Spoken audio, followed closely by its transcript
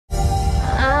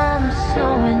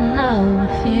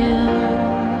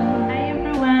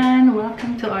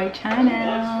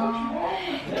channel!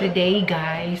 Today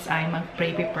guys, ay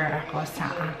mag-prepare ako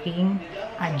sa aking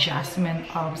adjustment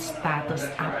of status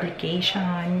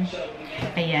application.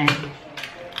 Ayan.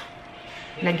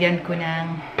 Lagyan ko ng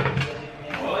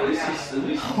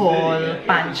hole,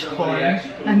 punch hole.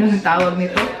 Anong tawag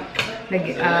nito?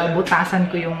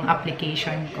 Butasan ko yung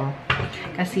application ko.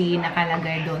 Kasi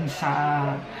nakalagay doon sa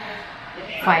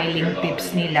filing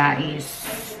tips nila is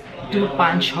 2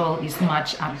 punch hole is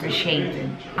much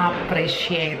appreciated.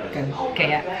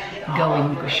 Kaya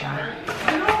gawin ko siya.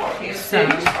 So,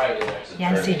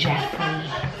 yan si Jeffrey.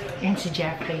 Yan si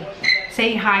Jeffrey.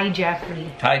 Say hi,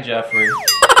 Jeffrey. Hi, Jeffrey.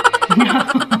 No.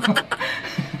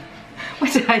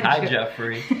 What's hi,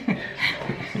 Jeffrey.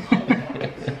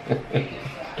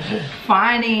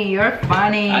 Funny. You're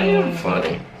funny. I am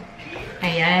funny.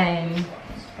 Ayan.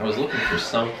 I was looking for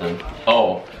something.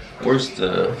 Oh, where's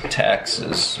the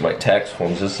taxes? My tax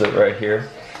forms. Is it right here?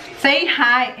 Say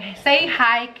hi. Say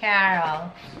hi,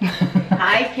 Carol.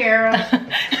 Hi, Carol.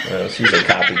 Well, she's a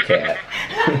copycat.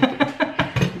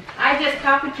 I just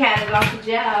copycatted off of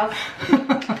Jeff.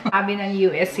 Sabi ng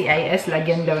USCIS,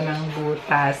 lagyan daw ng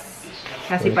butas.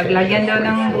 Kasi pag lagyan daw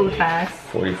ng butas,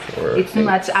 44. it's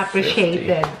much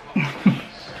appreciated.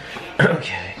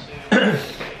 Okay.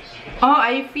 Oh,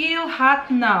 I feel hot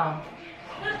now.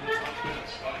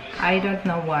 I don't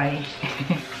know why.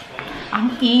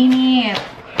 Ang init.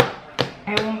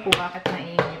 Ewan ko bakit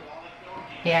mainit.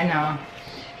 Ayan o.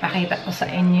 Pakita ko sa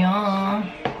inyo.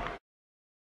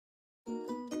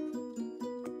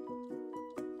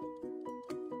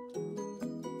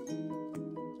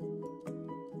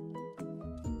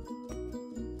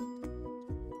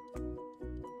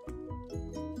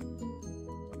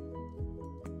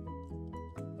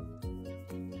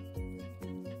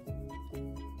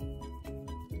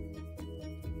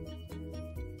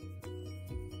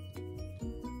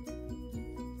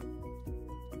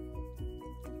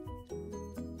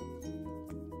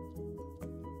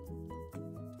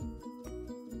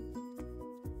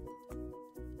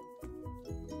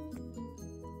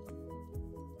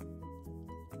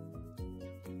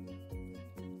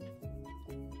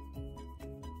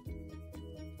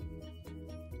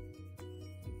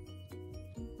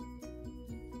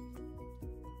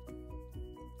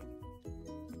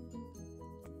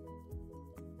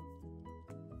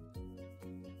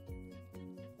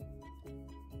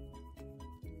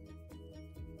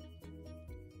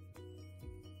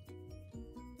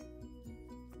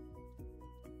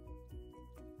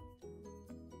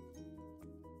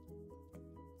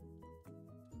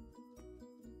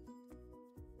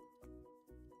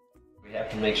 We have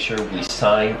to make sure we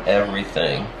sign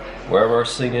everything. Wherever our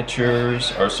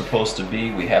signatures are supposed to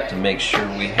be, we have to make sure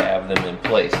we have them in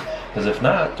place. Because if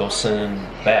not, they'll send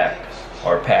back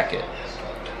our packet.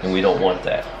 And we don't want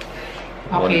that.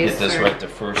 We want to get this right the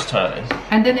first time.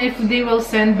 And then if they will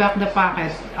send back the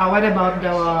packet, what about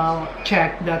the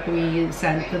check that we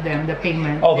sent to them, the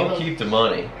payment? Oh, they'll keep the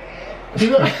money. They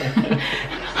will,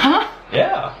 huh?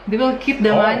 Yeah. They will keep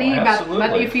the money, absolutely.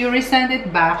 but if you resend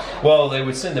it back... Well, they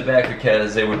would send it back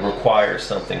because they would require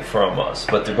something from us,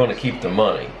 but they're going to keep the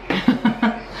money.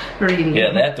 Really?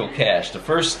 Yeah, that they'll cash. The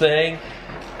first thing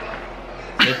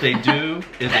that they do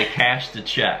is they cash the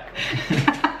check.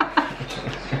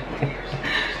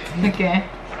 Okay.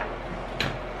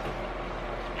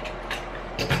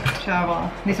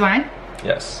 Shovel. This one?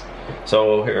 Yes.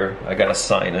 So here, I gotta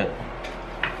sign it.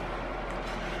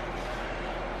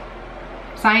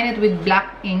 Sign it with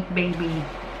black ink, baby.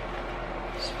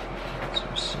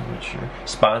 Sponsor signature.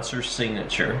 Sponsor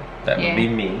signature. That would be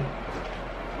me.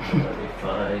 That'd be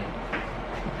fine.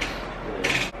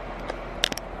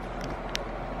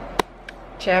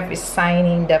 Jeff is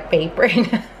signing the paper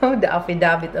now, the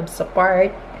affidavit of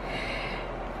support.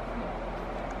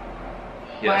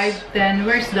 Yes. 5, then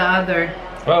where's the other?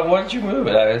 Well, why did you move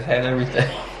it? I had everything.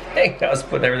 I was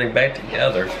putting everything back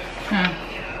together. Huh.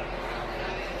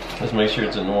 Let's make sure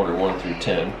it's in order, 1 through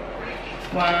 10.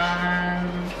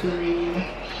 1, 2,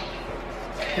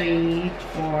 3,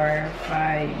 4,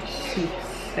 5, 6,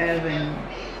 7,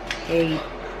 8,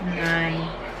 9,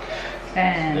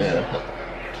 10. Yeah.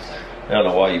 I don't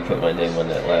know why you put my name on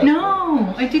that last one.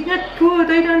 No, I did not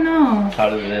put. I don't know. How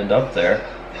did it end up there?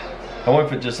 I wonder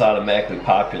if it just automatically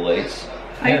populates.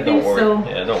 I think so.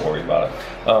 Yeah, don't worry about it.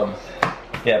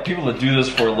 Yeah, people that do this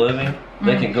for a living,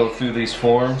 they can go through these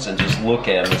forms and just look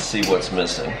at them and see what's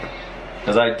missing.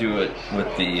 Because I do it with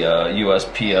the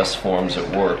USPS forms at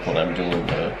work when I'm doing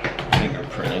the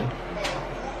fingerprinting.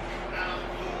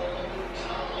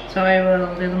 So I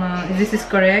will, this is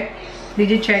correct. Did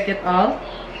you check it all?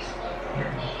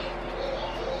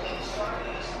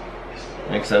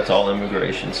 Because that's all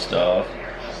immigration stuff.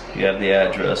 You have the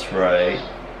address right.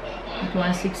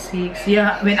 166.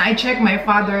 Yeah, when I check my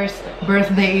father's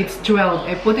birthday, it's 12.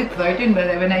 I put it 13, but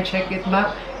when I check it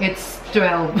back, it's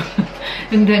 12.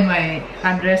 And then my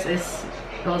address is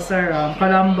also wrong.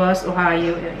 Columbus,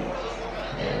 Ohio.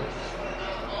 Yeah.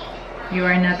 You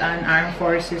are not an armed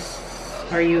forces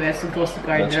or U.S. Coast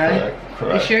Guard, That's right?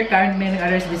 correct. Is your current mailing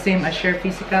address the same as your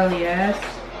physical? Yes.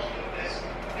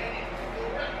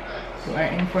 You are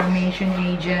information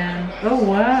agent. Oh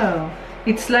wow.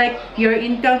 It's like your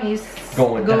income is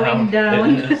going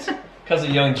down. Because of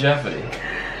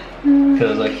𝘤𝘰𝘭𝘭𝘢𝘣𝘰.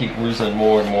 Because I keep losing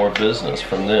more and more business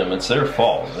from them. It's their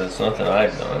fault. It's nothing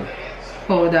I've done.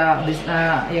 Oh, the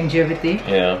longevity?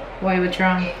 Yeah. Why? What's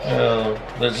wrong?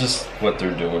 That's just what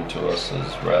they're doing to us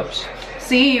as reps.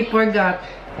 See, you forgot.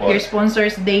 What? Your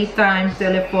sponsors' daytime,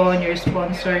 telephone, your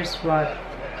sponsors' what?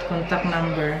 Contact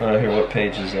number. Here, what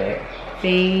page is that?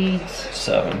 Page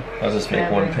 7. I'll just make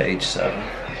 1 page 7.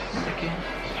 Okay.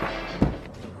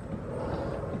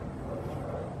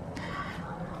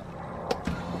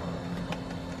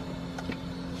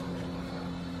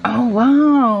 Oh,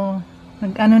 wow!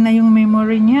 Nag-ano na yung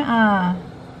memory niya, ah.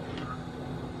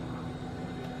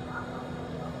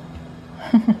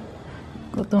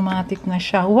 Automatic na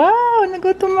siya. Wow!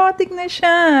 Nag-automatic na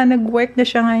siya. Nag-work na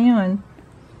siya ngayon.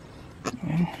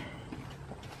 Ayan.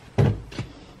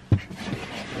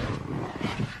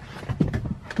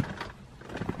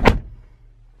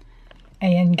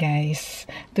 Ayan guys,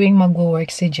 tuwing mag-work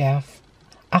si Jeff,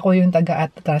 ako yung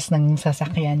taga-atras ng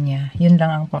sasakyan niya. Yun lang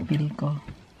ang papili ko.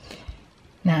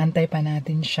 Naantay pa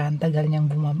natin siya. Ang tagal niyang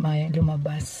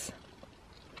lumabas.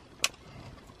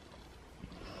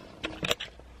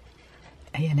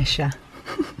 Ayan na siya.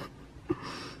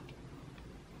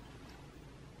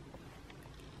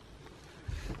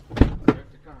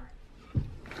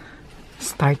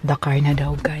 Start the car na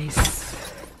daw guys.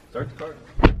 Start the car.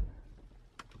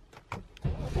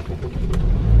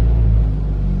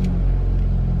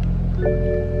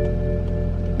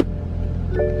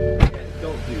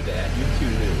 Don't do that. You're too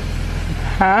new.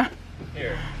 Huh?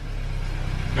 Here.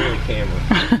 Here the camera.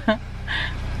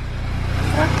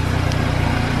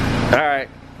 Alright.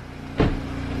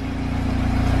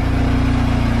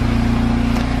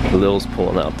 Lil's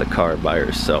pulling out the car by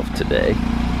herself today.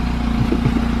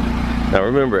 Now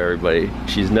remember everybody,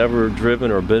 she's never driven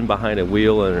or been behind a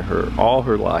wheel in all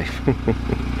her life.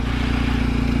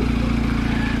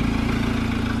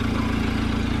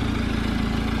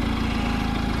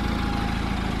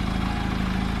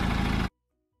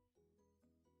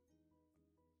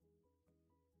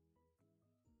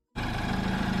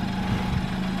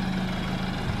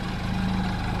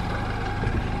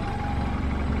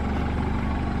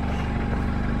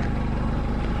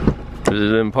 Is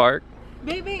it in park?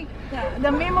 Baby,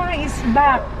 the memory is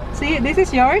back. See, this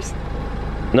is yours?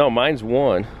 No, mine's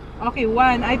 1. Okay,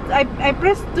 1. I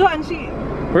pressed 2 and she...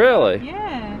 Really?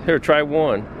 Yeah. Here, try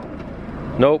 1.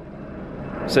 Nope.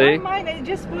 See? Mine, I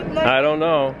just put like... I don't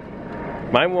know.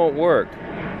 Mine won't work.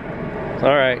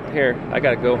 Alright, here. I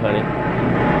gotta go, honey.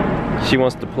 She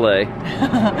wants to play.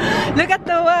 Look at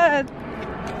the what?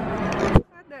 Look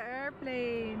at the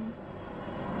airplane.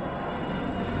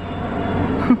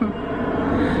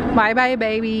 Bye bye,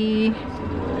 baby.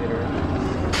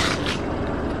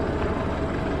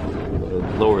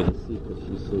 Lower the seat because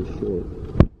she's so short.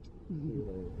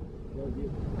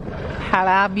 I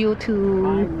love you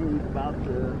too.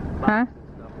 Huh?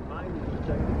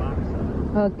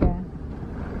 Okay.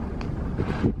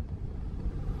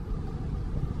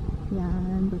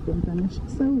 Yan, papunta na siya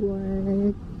sa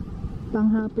work.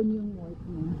 Panghapon yung work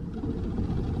niya.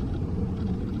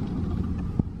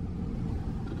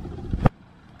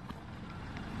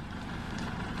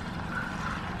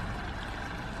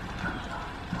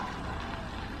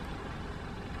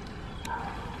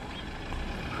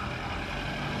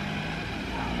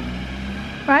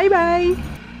 Bye bye.